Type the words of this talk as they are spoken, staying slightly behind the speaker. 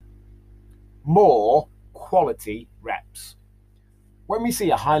more quality reps. When we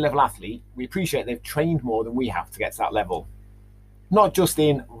see a high level athlete, we appreciate they've trained more than we have to get to that level. Not just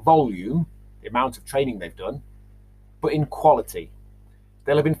in volume, the amount of training they've done, but in quality.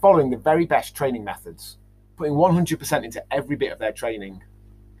 They'll have been following the very best training methods, putting 100% into every bit of their training.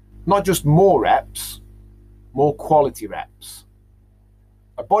 Not just more reps, more quality reps.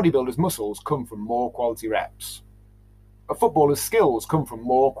 A bodybuilder's muscles come from more quality reps. A footballer's skills come from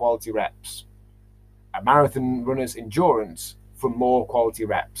more quality reps. A marathon runner's endurance from more quality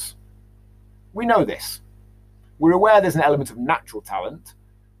reps. We know this. We're aware there's an element of natural talent,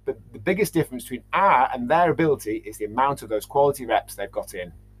 but the biggest difference between our and their ability is the amount of those quality reps they've got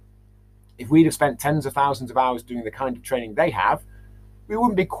in. If we'd have spent tens of thousands of hours doing the kind of training they have, we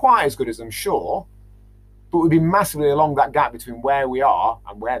wouldn't be quite as good as them, sure, but we'd be massively along that gap between where we are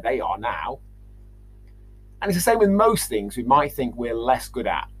and where they are now. And it's the same with most things we might think we're less good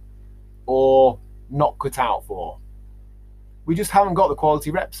at or not cut out for. We just haven't got the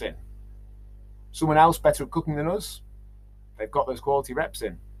quality reps in. Someone else better at cooking than us, they've got those quality reps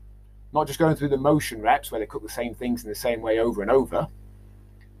in. Not just going through the motion reps where they cook the same things in the same way over and over.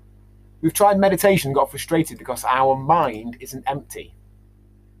 We've tried meditation and got frustrated because our mind isn't empty.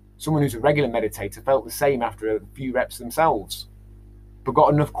 Someone who's a regular meditator felt the same after a few reps themselves, but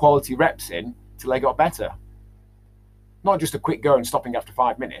got enough quality reps in till they got better. Not just a quick go and stopping after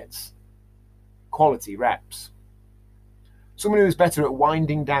 5 minutes. Quality reps. Someone who is better at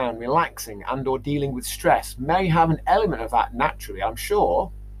winding down, relaxing, and or dealing with stress may have an element of that naturally, I'm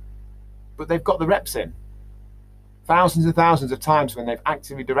sure, but they've got the reps in. Thousands and thousands of times when they've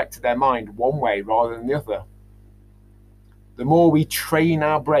actively directed their mind one way rather than the other. The more we train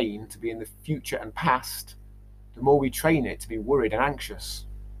our brain to be in the future and past, the more we train it to be worried and anxious,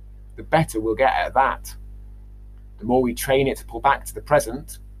 the better we'll get at that. The more we train it to pull back to the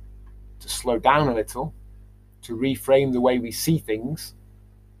present, to slow down a little, to reframe the way we see things,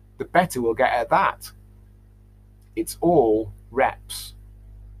 the better we'll get at that. It's all reps.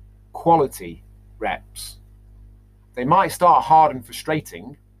 Quality reps. They might start hard and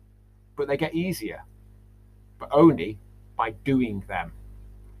frustrating, but they get easier, but only by doing them.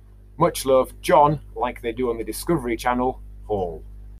 Much love, John, like they do on the Discovery Channel, Hall.